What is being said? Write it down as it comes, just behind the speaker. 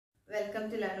welcome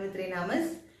to Learn with Renamas.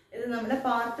 This is our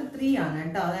part 3. This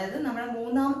is our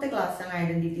 3rd class on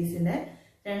Identities.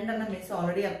 We have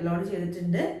already uploaded it.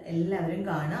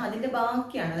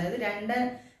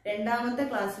 That's the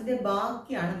class in the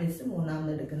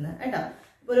problem.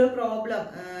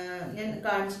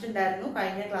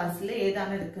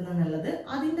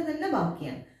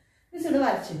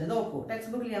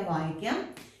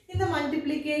 In the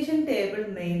multiplication table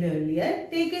made earlier,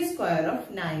 take a square of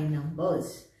 9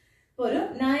 numbers. For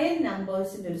 9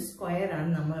 numbers in the square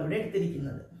and number of it.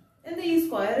 And the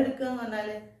square is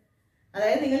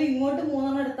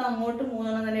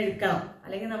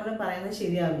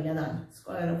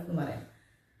square of the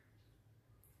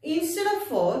instead of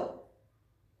 4,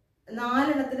 4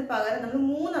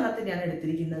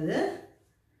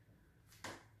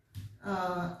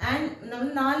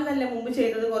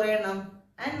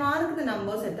 and mark the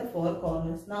numbers at the 4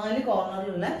 corners. 4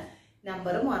 corners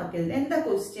number mark. And the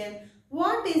question,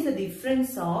 what is the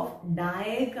difference of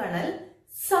diagonal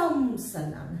sums? We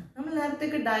have a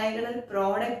diagonal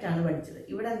product.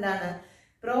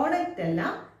 Product.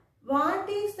 What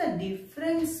is the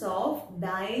difference of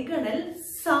diagonal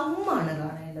sum?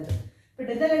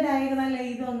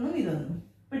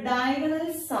 But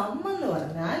diagonal sum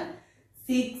is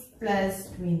 6 plus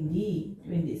 20,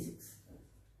 26.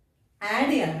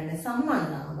 Add sum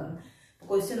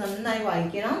question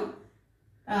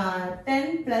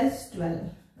 10 plus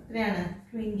 12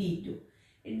 22.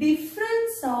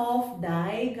 Difference of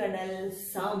diagonal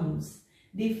sums.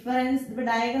 Difference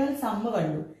diagonal sum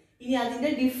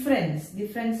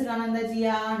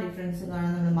difference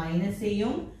minus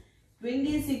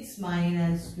 26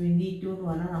 minus 22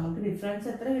 difference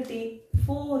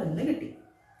 4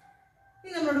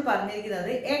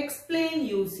 explain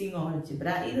using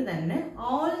algebra. This is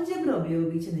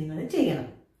algebra.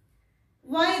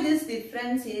 Why this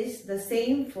difference is the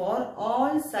same for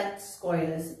all such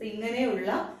squares?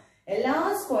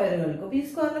 All squares. This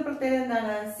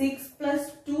square 6 plus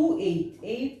 2, 8.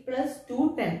 8 plus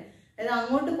 2, 10.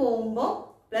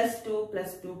 Plus 2,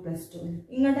 plus 2, plus 2.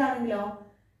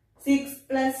 6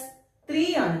 plus 3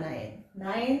 is 9.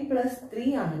 9 plus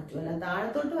 3 is 12.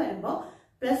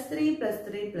 Plus 3, plus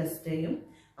 3, plus 3.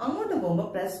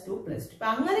 Plus 2, plus 2.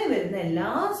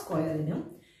 All square.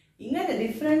 The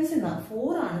difference is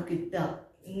 4.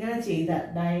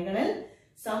 Diagonal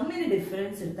sum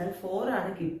difference is 4.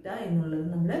 Algebra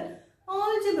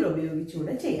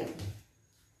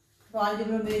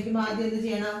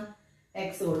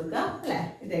x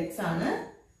x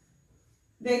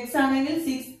the x is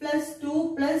 6 plus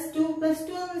 2 plus 2 plus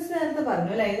 2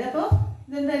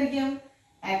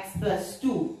 x plus 2.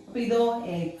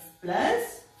 X plus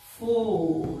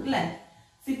 4.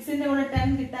 6 in the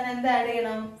 10 add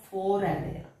 4 add.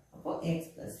 X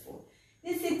plus 4.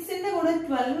 This 6 in the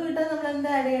 12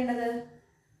 add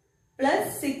plus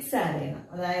 6 add.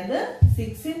 That is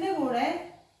 6 in the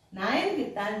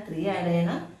 9 3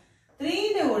 add. 3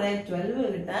 in the 12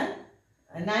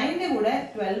 9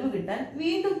 12 we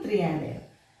do 3 add.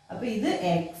 This is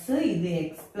x, this is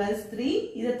x plus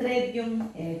 3, this is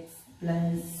x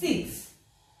plus 6.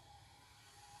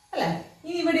 Now,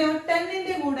 10 in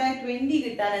the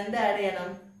 20 add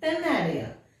 10 add.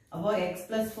 X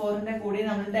plus 4 in the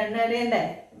 10 add.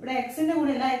 X in the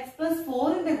x plus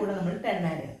 4 in the 10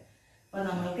 add.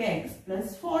 X plus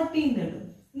 14.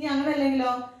 Now,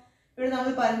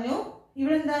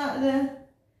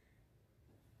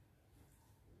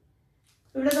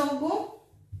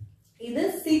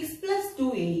 this is 6 plus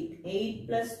 2, 8. 8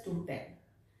 plus 2, 10.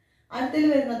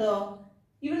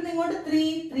 Even they got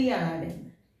 3, 3 added.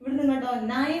 Even they got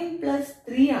 9 plus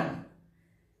 3 on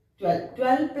 12.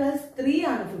 12 plus 3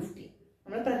 on 50.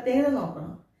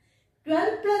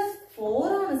 12 plus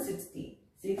 4 on 16.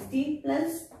 16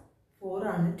 plus 4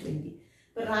 on 20.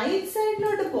 The right side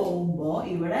not go,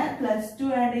 even plus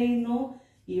 2 adding no,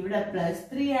 even plus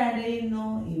 3 adding no,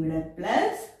 even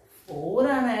plus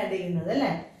 4 on adding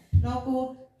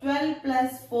no. 12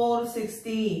 plus 4,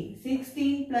 16.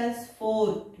 16 plus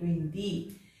 4,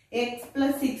 20. X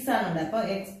plus 6 ആണ്.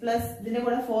 X plus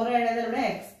 4 add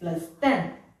x plus 10.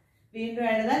 വീണ്ടും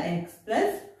add x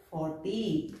plus 40.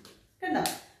 കണ്ടോ?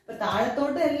 അപ്പോൾ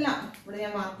താഴത്തോട്ട് എല്ലാം ഇവിടെ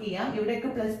ഞാൻ mark ചെയ്യാം. ഇവിടെയൊക്കെ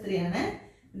plus 3 ആണ്.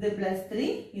 ഇത് plus 3,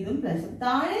 ഇതും plus.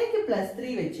 താഴേക്ക് plus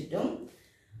 3 വെച്ചിട്ടും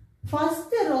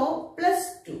first row plus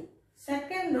 2,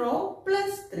 second row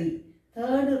plus 3,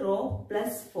 third row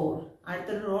plus 4.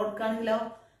 അടുത്ത row എടുക്കുകയാണെങ്കിലോ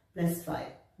plus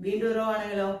 5. വീണ്ടും row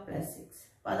ആണെങ്കിലോ plus 6.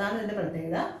 അപ്പോൾ അതാണ് ഇതിന്റെ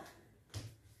പ്രത്യേകത.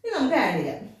 ഇനി നമുക്ക് ആഡ്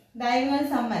ചെയ്യാം. ഡയഗണൽ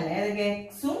സം അല്ലേ? ഏതൊക്കെ x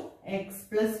ഉം x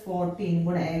plus 14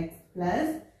 കൂടെ x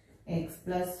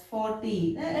plus 40.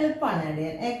 എളുപ്പമാണ് ആഡ്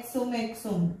ചെയ്യാൻ. x ഉം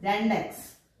 2x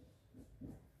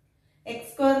എക്സ്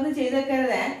സ്ക്വയറിന്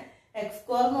ചെയ്തേക്കരുതേ. എക്സ്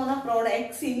സ്ക്വയർ എന്ന് പറഞ്ഞാൽ പ്രോഡക്റ്റ്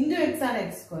എക്സ് ഇൻറ്റു എക്സ് ആണ്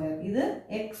എക്സ് സ്ക്വയർ. ഇത്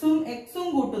എക്സും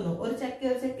കൂട്ടുന്നു. ഒരു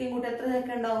ചക്കയും കൂട്ടി എത്ര ചക്ക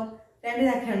ഉണ്ടാവും? 2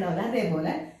 ചക്ക ഉണ്ടാവില്ല.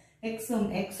 അതേപോലെ എക്സും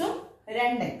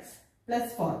 2x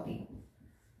പ്ലസ് 40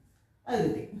 അത്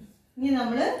കിട്ടി. ഇനി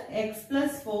നമ്മള് X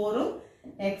plus 4ഉം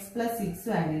X plus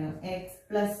 6ഉം add ചെയ്യണം. X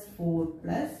plus 4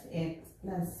 plus X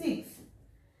plus 6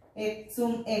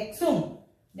 എക്സും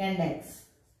 2x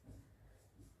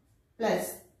പ്ലസ്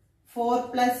 4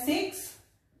 പ്ലസ് 6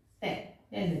 10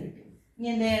 എന്ന് കിട്ടി. ഇനി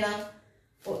എന്ത് ചെയ്യണം?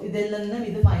 ഇതിൽ നിന്നും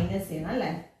ഇത് മൈനസ് ചെയ്യണം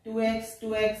അല്ലെ.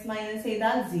 2x മൈനസ്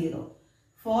ചെയ്താൽ 0.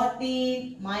 14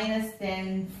 മൈനസ് 10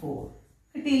 4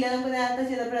 കിട്ടിയില്ല. നമുക്ക് നേരത്തെ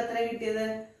ചെയ്തപ്പോൾ എത്ര കിട്ടിയത്?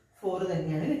 4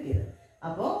 തന്നെയാണ് കിട്ടിയത്.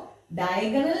 അപ്പോ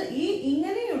ഡയഗണൽ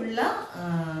ഇങ്ങനെയുള്ള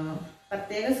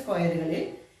പ്രത്യേക സ്ക്വയറുകളിൽ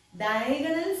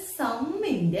ഡയഗണൽ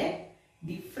സമ്മിന്റെ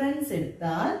ഡിഫറൻസ്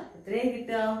എടുത്താൽ എത്രയാണ്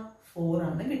കിട്ടുക? 4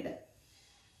 ആണ് കിട്ടുക.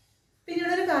 പിന്നെ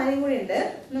ഇവിടെ ഒരു കാര്യം കൂടി ഉണ്ട്.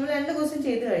 നമ്മൾ 2 ക്വസ്റ്റ്യൻ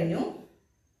ചെയ്ത് കഴിഞ്ഞു.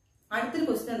 അടുത്തൊരു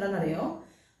ക്വസ്റ്റ്യൻ എന്താണെന്നറിയോ?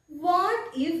 What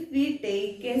if we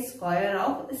take A square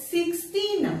of 16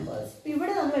 numbers?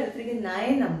 ഇവിടെ നമ്മൾ എടുത്തിരിക്കുന്നത്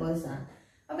 9 നമ്പേഴ്സ് ആണ്.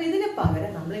 അപ്പൊ ഇതിന്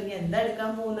പകരം നമ്മൾ ഇനി എന്താ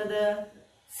എടുക്കാൻ പോകുന്നത്?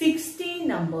 16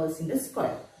 നമ്പേഴ്സിന്റെ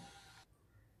സ്ക്വയർ.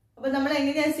 അപ്പൊ നമ്മൾ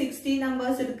എങ്ങനെയാ 16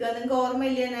 നമ്പേഴ്സ് എടുക്കുക? നിങ്ങൾക്ക്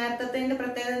ഓർമ്മയില്ലേ? നേരത്തെ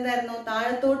പ്രത്യേകത എന്തായിരുന്നു?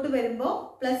 താഴത്തോട്ട് വരുമ്പോ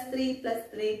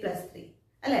 +3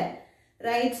 അല്ലെ?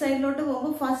 റൈറ്റ് സൈഡിലോട്ട്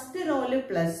പോകുമ്പോൾ ഫസ്റ്റ് റോയില്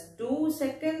 +2,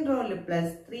 സെക്കൻഡ് റോയില്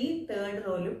 +3, തേർഡ്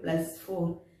റോയില് +4,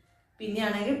 പിന്നെ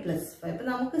ആണെങ്കിൽ +5. അപ്പൊ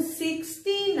നമുക്ക്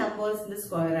 16 നമ്പേഴ്സിന്റെ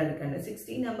സ്ക്വയർ എടുക്കേണ്ടത്.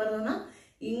 16 നമ്പർ എന്ന് പറഞ്ഞാൽ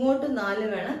ഇങ്ങോട്ടും 4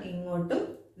 വേണം, ഇങ്ങോട്ടും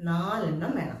 4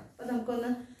 എണ്ണം വേണം. അപ്പൊ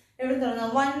നമുക്കൊന്ന് എവിടെ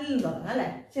തുടങ്ങാം? 1ൽ തുടങ്ങാം അല്ലെ?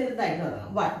 ചെറുതായിട്ട്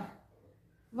തുടങ്ങാം.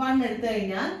 1 എടുത്തു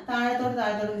കഴിഞ്ഞാൽ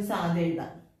താഴത്തോട്ട് മിസ് ആദ്യം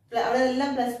എഴുതാം. അവിടെ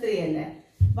എല്ലാം +3 അല്ലേ?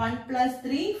 1 +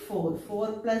 3 4, 4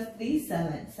 + 3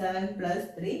 7, 7 +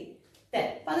 3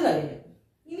 10. അത് കഴിഞ്ഞു.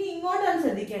 ഇനി ഇങ്ങോട്ടാണ്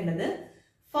ശ്രദ്ധിക്കേണ്ടത്.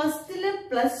 ഫസ്റ്റില്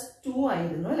 +2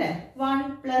 ആയിരുന്നു അല്ലെ? 1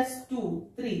 + 2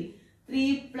 3, 3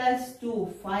 + 2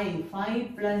 5, 5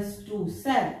 + 2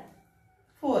 7,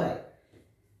 4 ആയി.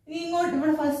 ഇനി ഇങ്ങോട്ട്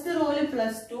ഇവിടെ ഫസ്റ്റ് റോയില്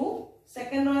 +2,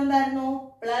 സെക്കൻഡ് റോ എന്തായിരുന്നു?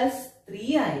 +3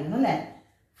 ആയിരുന്നു അല്ലെ?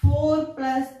 4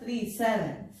 + 3 7,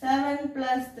 7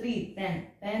 + 3 10,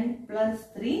 10 +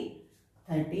 3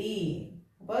 13.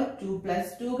 അപ്പൊ 2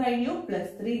 + 2 കഴിഞ്ഞു,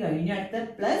 +3 കഴിഞ്ഞു. അടുത്ത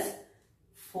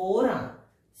 +4 ആണ്.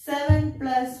 7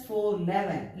 + 4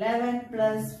 11, 11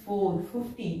 + 4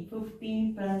 15, 15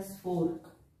 + 4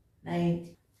 19.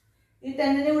 ഈ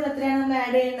 10ന്റെ കൂടെ എത്രയാണ് നമ്മൾ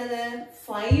ആഡ് ചെയ്യേണ്ടത്?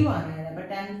 5 ആണ്. അപ്പൊ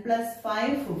 10 +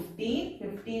 5 15,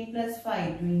 15 +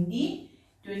 5 20,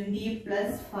 20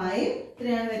 + 5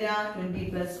 എത്രയാണ് വരിക? 20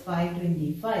 + 5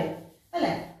 25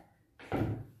 അല്ലെ?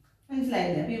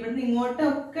 മനസ്സിലായില്ലേ? അപ്പൊ ഇവിടുന്ന്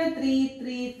ഇങ്ങോട്ടൊക്കെ 3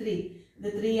 3 3. ഇത്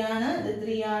 3 ആണ്, ഇത്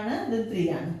 3 ആണ്, ഇത് 3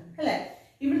 ആണ് അല്ലെ?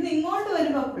 ഇവിടുന്ന് ഇങ്ങോട്ട്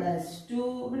വരുമ്പോ +2,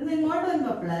 ഇവിടുന്ന് ഇങ്ങോട്ട്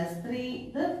വരുമ്പോ +3,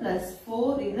 ഇത്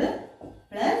 +4, ഇത്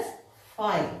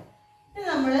 +5. ഇനി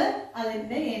നമ്മള്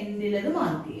അതിന്റെ എൻഡിലത്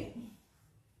മാർക്ക് ചെയ്യും.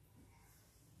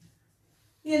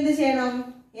 ഇനി എന്ത് ചെയ്യണം?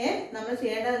 നമ്മൾ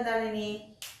ചെയ്യേണ്ടത് എന്താണ്? ഇനി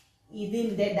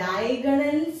ഇതിന്റെ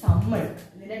ഡയഗണൽ സം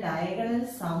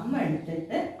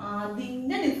എടുത്തിട്ട്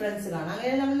അതിന്റെ ഡിഫറൻസ് കാണാം.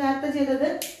 അങ്ങനെ നമ്മൾ നേരത്തെ ചെയ്തത്.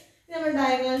 നമ്മൾ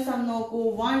ഡയഗണൽ സം നോക്കൂ.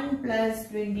 1 +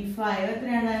 25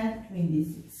 എത്രയാണ്?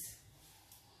 26.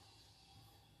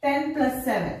 10 +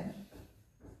 7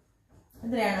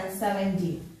 എത്രയാണ്?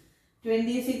 17.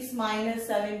 26 -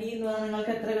 17 എന്ന് പറഞ്ഞാൽ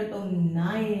നിങ്ങൾക്ക് എത്ര കിട്ടും?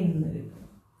 9 എന്ന് കിട്ടും.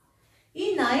 ഈ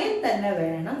 9 തന്നെ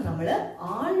വേണം നമ്മൾ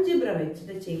ആൾജിബ്ര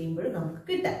വെച്ചിട്ട് ചെയ്യുമ്പോൾ നമുക്ക്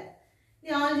കിട്ടാൻ. ഈ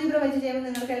ആൾജിബ്ര വെച്ച് ചെയ്യുമ്പോൾ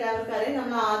നിങ്ങൾക്ക് എല്ലാവർക്കും അറിയാം.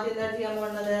 നമ്മൾ ആദ്യം എന്താ ചെയ്യാൻ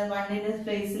പോകുന്നത്? 1ന്റെ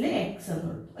പ്ലേസിൽ x എന്ന്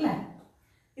കൊടുക്കും അല്ലെ?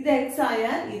 ഇത് x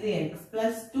ആയാൽ ഇത് x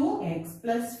 + 2, x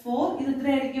 + 4, ഇത്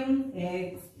എത്രയായിരിക്കും?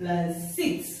 x +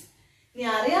 6. ഇനി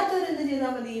അറിയാത്തവർ എന്ത്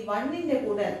ചെയ്താൽ മതി? 1ന്റെ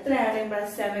കൂടെ എത്ര ആഡ്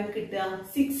ചെയ്യുമ്പോഴാണ് 7 കിട്ടുക?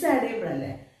 6 ആഡ്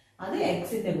ചെയ്യുമ്പോഴല്ലേ? അത്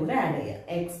എക്സിന്റെ കൂടെ ആഡ് ചെയ്യുക.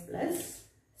 x +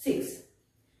 6.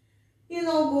 ഇത്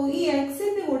നോക്കൂ. ഈ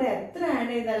എക്സിന്റെ കൂടെ എത്ര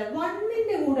ആഡ് ചെയ്താൽ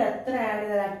 1ന്റെ കൂടെ എത്ര ആഡ്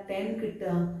ചെയ്താൽ 10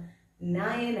 കിട്ടുക?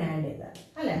 9 ആഡ് ചെയ്താൽ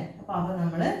അല്ലെ? അപ്പൊ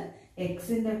നമ്മള്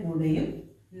എക്സിന്റെ കൂടെയും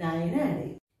 9 ആഡ്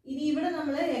ചെയ്യും. ഇനി ഇവിടെ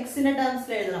നമ്മൾ എക്സിന്റെ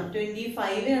ടേംസിൽ എഴുതണം.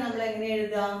 25 നമ്മൾ എങ്ങനെ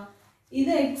എഴുതുക?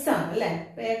 ഇത് x ആണ് അല്ലെ?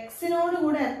 അപ്പൊ എക്സിനോട്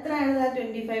കൂടെ എത്ര ആഡ് ചെയ്താൽ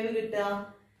 25 കിട്ടുക?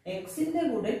 എക്സിന്റെ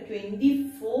കൂടെ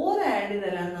 24 ആഡ്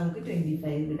ചെയ്താലാണ് നമുക്ക്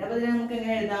 25 കിട്ടുക. അപ്പൊ ഇതിനെ നമുക്ക്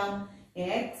എങ്ങനെ എഴുതാം?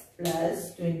 x +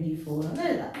 24 എന്ന്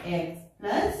എഴുതാം. x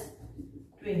 +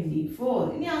 24.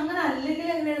 ഇനി അങ്ങനെ അല്ലെങ്കിൽ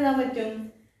എങ്ങനെ എഴുതാൻ പറ്റും?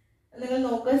 നിങ്ങൾ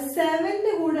നോക്കുക.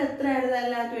 7ന്റെ കൂടെ എത്ര ആഡ്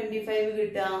ചെയ്താലാണ് 25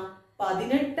 കിട്ടുക?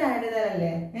 18 ആഡ്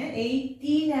ചെയ്താലല്ലേ?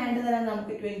 18 ആഡ് ചെയ്താലാണ്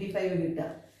നമുക്ക് 25 കിട്ടുക.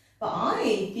 അപ്പൊ ആ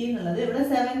 18 എന്നുള്ളത് ഇവിടെ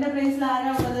 7ന്റെ പ്ലേസിൽ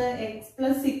ആരാ ഉള്ളത്? x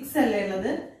 + 6 അല്ലേ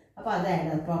ഉള്ളത്? അപ്പൊ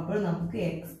അതായത് അപ്പോൾ നമുക്ക്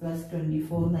x +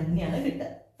 24 തന്നെയാണ് കിട്ടുക.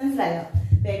 മനസ്സിലായോ?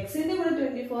 എക്സിന്റെ കൂടെ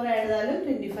 24 ആഡ് ചെയ്താലും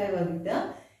 25 കിട്ടുക.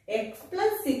 x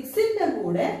 + 6ന്റെ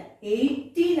കൂടെ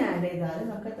 18 ആഡ് ചെയ്താൽ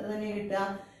നമുക്ക് എത്ര തന്നെ കിട്ടുക?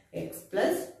 എക്സ്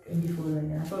പ്ലസ് 24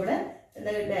 തന്നെയാണ്. അപ്പൊ ഇവിടെ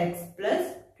എന്താ കിട്ടുക? X plus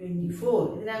 24.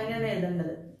 ഇതിനങ്ങനെയാണ്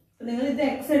എഴുതേണ്ടത്. അപ്പൊ നിങ്ങൾ ഇത്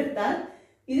എക്സ് എടുത്താൽ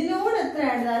ഇതിനോട് എത്ര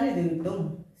ആഡ് ചെയ്താൽ ഇത് കിട്ടും?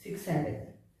 6 ആഡ് ചെയ്താൽ.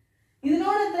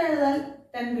 ഇതിനോട് എത്ര ആഡ് ചെയ്താൽ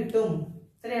 10 കിട്ടും?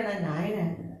 എത്രയാണ്? 9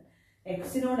 ആഡ് ചെയ്താൽ.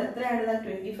 എക്സിനോട് എത്ര ആഡ് ചെയ്താൽ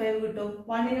 25 കിട്ടും?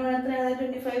 1നോട് എത്ര ആഡ് ചെയ്താൽ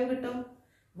 25 കിട്ടും?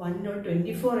 1നോട്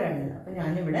 24 ആഡ് ചെയ്താൽ. അപ്പൊ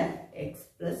ഞാനിവിടെ എക്സ്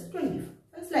പ്ലസ് 24.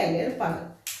 മനസ്സിലായില്ലേ? എളുപ്പമാണ്.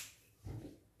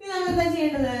 ഇനി നമ്മൾ എന്താ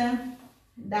ചെയ്യേണ്ടത്?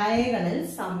 ഡയഗണൽ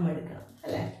സം എടുക്കണം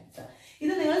അല്ലെ?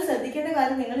 ഇത് നിങ്ങൾ ശ്രദ്ധിക്കേണ്ട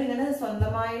കാര്യം, നിങ്ങൾ ഇങ്ങനെ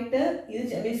സ്വന്തമായിട്ട് ഇത്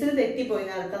മിസ്സിൽ തെറ്റിപ്പോയി.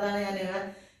 നേരത്തതാണ് ഞാൻ ഇങ്ങനെ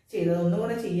ചെയ്തത്.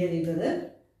 ഒന്നുകൂടെ ചെയ്തത്.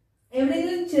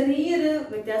 എവിടെയെങ്കിലും ചെറിയൊരു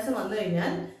വ്യത്യാസം വന്നു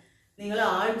കഴിഞ്ഞാൽ നിങ്ങൾ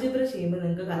ആൾജിബ്ര ചെയ്യുമ്പോൾ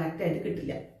നിങ്ങൾക്ക് കറക്റ്റ് ആയിട്ട്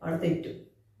കിട്ടില്ല, അവിടെ തെറ്റും.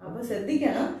 അപ്പൊ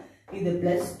ശ്രദ്ധിക്കണം. ഇത്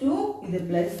 +2, ഇത്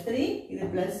 +3, ഇത്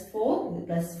 +4, ഇത്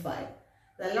 +5.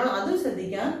 നല്ലോണം അതും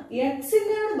ശ്രദ്ധിക്കാം.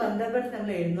 എക്സിനോട് ബന്ധപ്പെട്ട്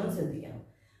നമ്മൾ എഴുതുന്നതും ശ്രദ്ധിക്കണം.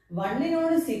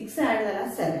 1നോട് 6 ആഡ് ചെയ്താൽ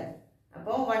 7.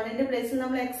 അപ്പോൾ 1ന്റെ പ്ലേസിൽ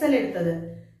നമ്മൾ എക്സ് അല്ല എടുത്തത്.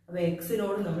 അപ്പൊ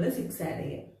എക്സിനോട് നമ്മൾ 6 ആഡ്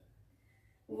ചെയ്യാം.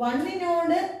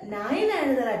 1നോട് 9 ആഡ്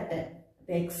ചെയ്താൽ 8.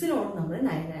 അപ്പൊ എക്സിനോട് നമ്മൾ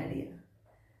 9 ആഡ് ചെയ്യാം.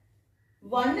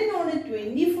 1നോട്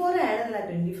 24 ആഡ് ചെയ്താൽ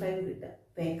 25 കിട്ടുക.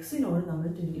 അപ്പൊ എക്സിനോട് നമ്മൾ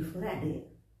 24 ആഡ് ചെയ്യാം.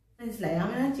 മനസ്സിലായി?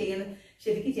 അങ്ങനെ ചെയ്യണം.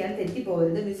 ശരിക്കും ചെയ്യാൻ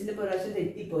തെറ്റിപ്പോകരുത്. മിസ്സിന്റെ പ്രാവശ്യം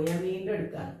തെറ്റിപ്പോയി. ഞാൻ വീണ്ടും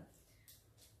എടുക്കാണ്.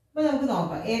 അപ്പൊ നമുക്ക്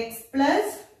നോക്കാം. എക്സ്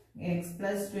പ്ലസ്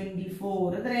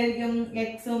 24 എത്രയായിരിക്കും?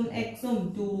 എക്സും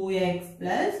 2x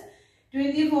പ്ലസ്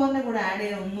 24ന്റെ കൂടെ ആഡ്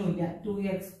ചെയ്യാൻ ഒന്നുമില്ല.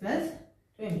 2x plus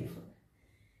 24.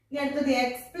 ഇനി അടുത്തത്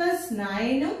X plus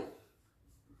 9ഉം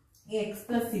X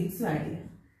plus 6ഉം add ചെയ്യണം.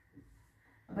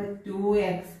 അപ്പൊ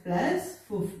 2x പ്ലസ്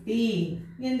 15.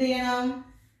 ഇനി എന്ത് ചെയ്യണം?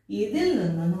 ഇതിൽ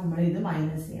നിന്ന് നമ്മൾ ഇത്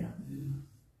മൈനസ് ചെയ്യണം.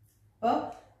 അപ്പൊ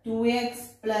 2x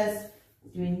plus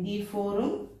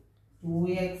 24ഉം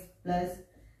 2x plus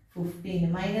 15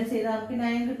 minus ചെയ്താൽ നമുക്ക്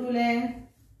 9 കിട്ടൂലേ?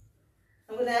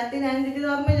 നമുക്ക് നേരത്തെ 9 കിട്ടിയത്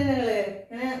ഓർമ്മയില്ലേ നിങ്ങള്?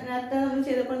 നേരത്തെ നമ്മൾ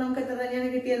ചെയ്തപ്പോൾ നമുക്ക് എത്ര തന്നെയാണ്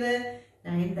കിട്ടിയത്?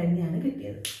 9 തന്നെയാണ്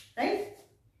കിട്ടിയത്. റൈറ്റ്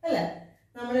അല്ല?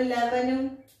 നമ്മൾ 11ഉം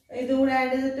ഇതും കൂടെ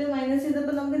ആഡ് ചെയ്തിട്ട് മൈനസ്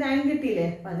ചെയ്തപ്പോൾ നമുക്ക് 9 കിട്ടിയില്ലേ?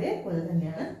 അപ്പൊ അതേപോലെ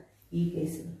തന്നെയാണ് ഈ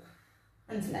കേസിൽ.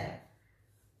 മനസ്സിലായോ?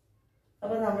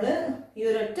 അപ്പൊ നമ്മള് ഈ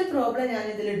ഒരൊറ്റ പ്രോബ്ലം ഞാൻ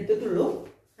ഇതിൽ എടുത്തിട്ടുള്ളൂ.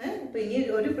 അപ്പൊ ഇനി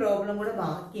ഒരു പ്രോബ്ലം കൂടെ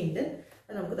ബാക്കിയുണ്ട്.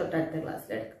 അത് നമുക്ക് തൊട്ടടുത്ത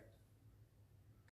ക്ലാസ്സിൽ എടുക്കാം.